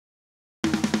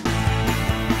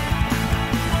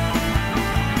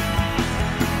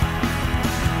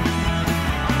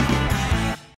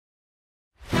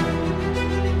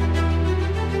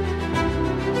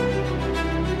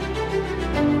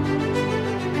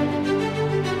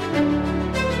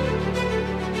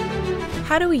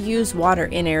How do we use water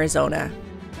in Arizona?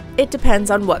 It depends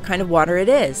on what kind of water it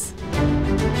is.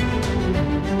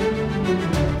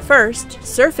 First,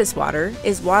 surface water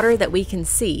is water that we can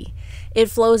see. It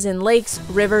flows in lakes,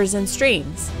 rivers, and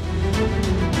streams.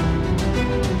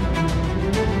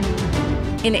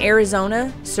 In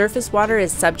Arizona, surface water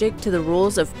is subject to the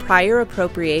rules of prior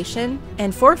appropriation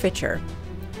and forfeiture.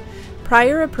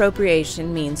 Prior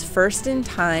appropriation means first in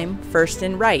time, first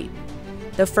in right.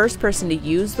 The first person to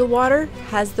use the water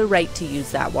has the right to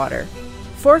use that water.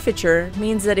 Forfeiture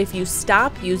means that if you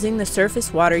stop using the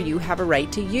surface water you have a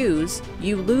right to use,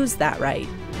 you lose that right.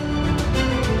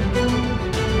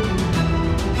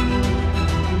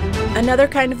 Another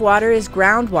kind of water is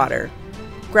groundwater.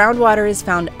 Groundwater is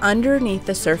found underneath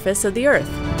the surface of the earth.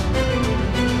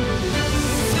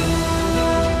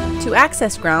 To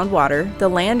access groundwater, the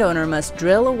landowner must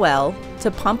drill a well to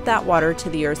pump that water to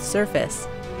the earth's surface.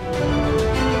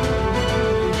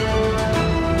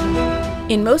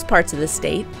 In most parts of the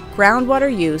state,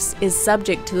 groundwater use is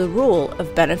subject to the rule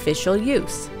of beneficial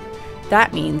use.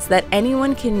 That means that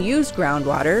anyone can use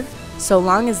groundwater so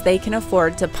long as they can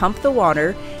afford to pump the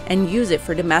water and use it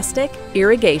for domestic,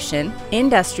 irrigation,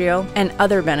 industrial, and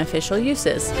other beneficial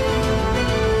uses.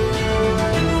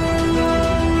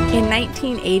 In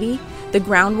 1980, the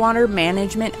Groundwater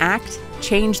Management Act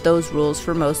changed those rules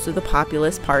for most of the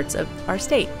populous parts of our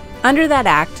state. Under that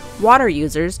act, water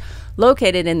users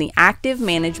located in the active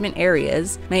management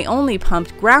areas may only pump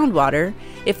groundwater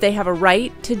if they have a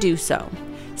right to do so.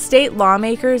 State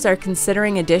lawmakers are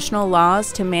considering additional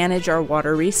laws to manage our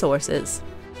water resources.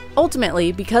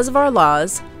 Ultimately, because of our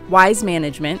laws, wise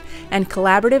management, and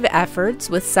collaborative efforts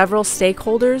with several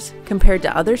stakeholders compared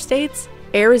to other states,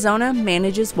 Arizona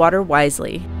manages water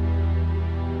wisely.